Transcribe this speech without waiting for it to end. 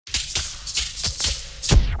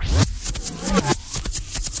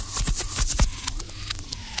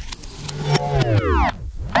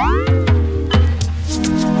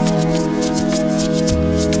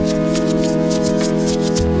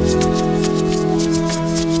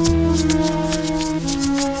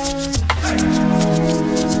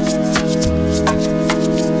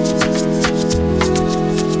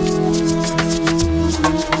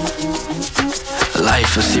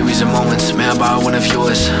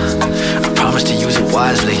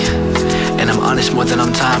wisely, and I'm honest more than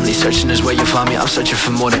I'm timely. Searching is where you find me, I'm searching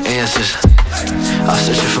for more than answers. I'm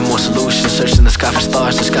searching for more solutions, searching the sky for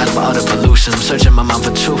stars, disguised by other pollution. I'm searching my mind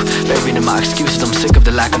for truth, buried in my excuses. I'm sick of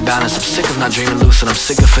the lack of balance, I'm sick of not dreaming lucid. I'm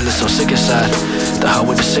sick of feeling so sick inside. The heart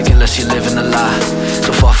with the sick unless you live in a lie.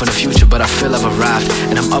 So far from the future, but I feel I've arrived,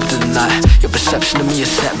 and I'm up to the night. Your perception of me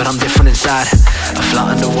is set, but I'm different inside. I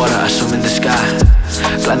fly underwater, I swim in the sky.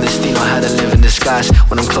 Clandestino, how to live in disguise.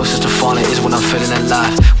 When I'm closest to falling is when I'm feeling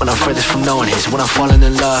alive. When I'm furthest from knowing is when I'm falling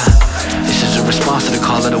in love. This is a response to the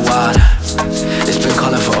call of the wild. It's been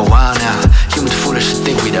calling for a while now. Humans foolish to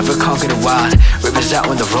think we'd ever conquer the wild. Rivers out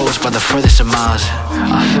when the roads by the furthest of miles.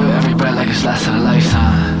 I feel every breath like it's lasted a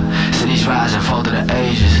lifetime. Cities rise and fall through the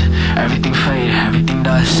ages. Everything fades, everything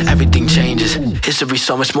does, everything changes. History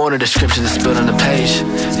so much more than the scripture that's built on the page.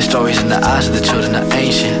 The stories in the eyes of the children are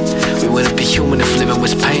ancient. We wouldn't be human if living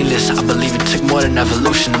was painless. I believe it took more than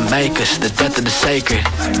evolution to make us. The death of the sacred.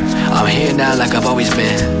 I'm here now like I've always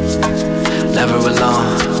been, never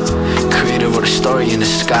alone. Creator wrote a story in the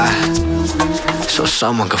sky, so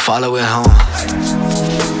someone could follow it home.